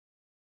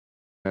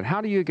And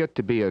how do you get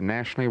to be a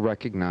nationally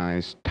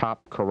recognized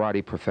top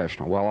karate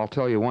professional? Well, I'll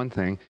tell you one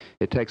thing.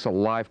 It takes a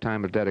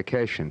lifetime of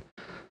dedication.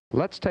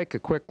 Let's take a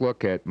quick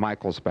look at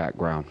Michael's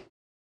background.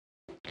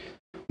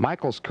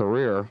 Michael's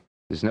career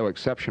is no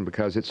exception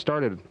because it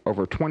started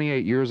over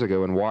 28 years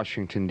ago in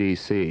Washington,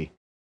 D.C.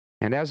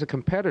 And as a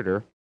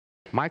competitor,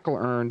 Michael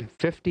earned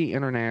 50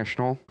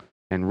 international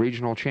and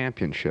regional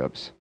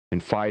championships in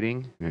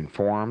fighting, and in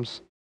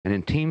forms, and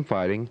in team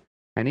fighting,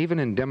 and even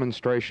in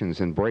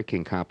demonstrations and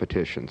breaking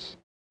competitions.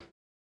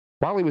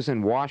 While he was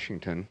in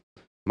Washington,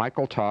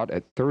 Michael taught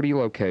at 30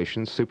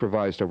 locations,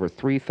 supervised over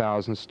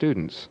 3,000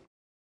 students.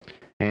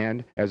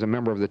 And as a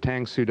member of the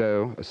Tang Soo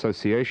Do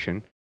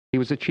Association, he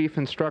was a chief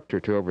instructor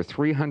to over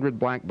 300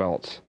 black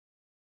belts.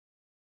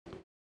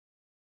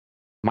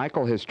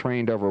 Michael has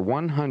trained over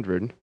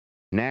 100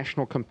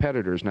 national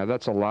competitors. Now,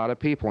 that's a lot of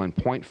people in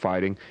point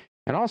fighting.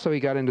 And also, he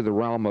got into the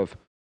realm of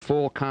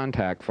full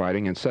contact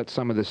fighting and set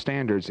some of the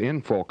standards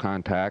in full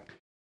contact,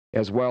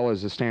 as well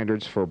as the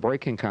standards for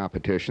breaking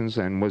competitions,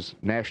 and was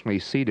nationally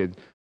seeded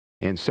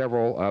in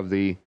several of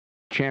the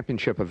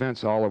championship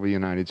events all over the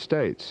United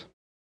States.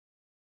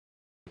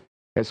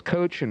 As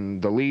coach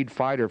and the lead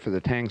fighter for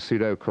the Tang Soo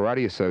Do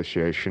Karate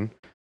Association,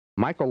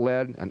 Michael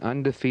led an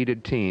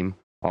undefeated team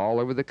all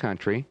over the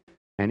country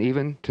and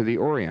even to the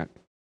Orient.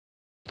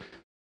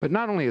 But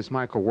not only has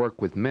Michael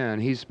worked with men,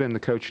 he's been the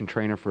coach and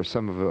trainer for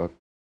some of the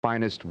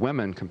finest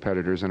women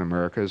competitors in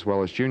America, as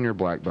well as junior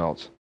black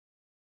belts.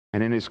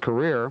 And in his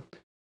career,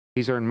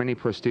 he's earned many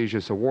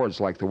prestigious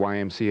awards like the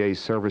YMCA's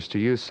Service to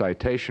Youth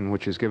Citation,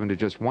 which is given to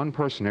just one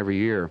person every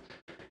year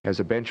as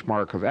a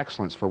benchmark of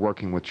excellence for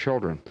working with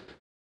children.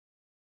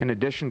 In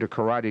addition to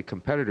karate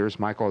competitors,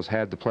 Michael has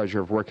had the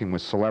pleasure of working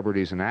with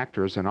celebrities and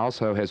actors, and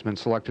also has been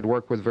selected to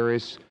work with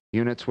various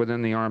units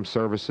within the armed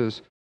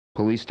services,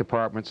 police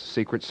departments,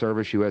 Secret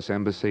Service, U.S.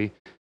 Embassy,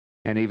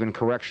 and even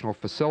correctional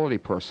facility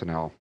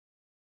personnel.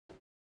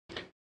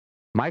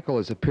 Michael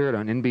has appeared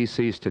on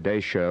NBC's Today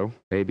Show,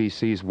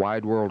 ABC's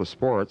Wide World of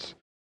Sports,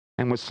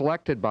 and was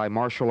selected by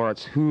Martial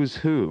Arts Who's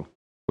Who,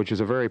 which is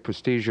a very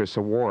prestigious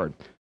award.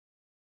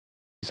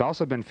 He's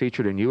also been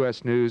featured in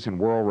U.S. News and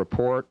World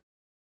Report,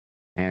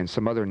 and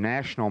some other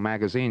national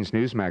magazines,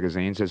 news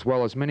magazines, as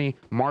well as many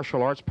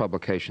martial arts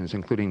publications,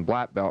 including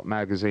Black Belt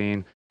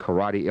Magazine,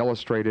 Karate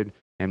Illustrated,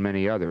 and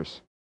many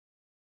others.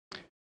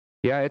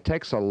 Yeah, it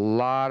takes a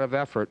lot of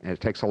effort, and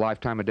it takes a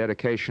lifetime of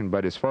dedication,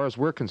 but as far as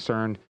we're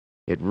concerned,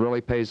 it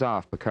really pays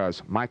off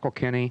because Michael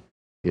Kinney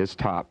is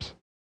tops.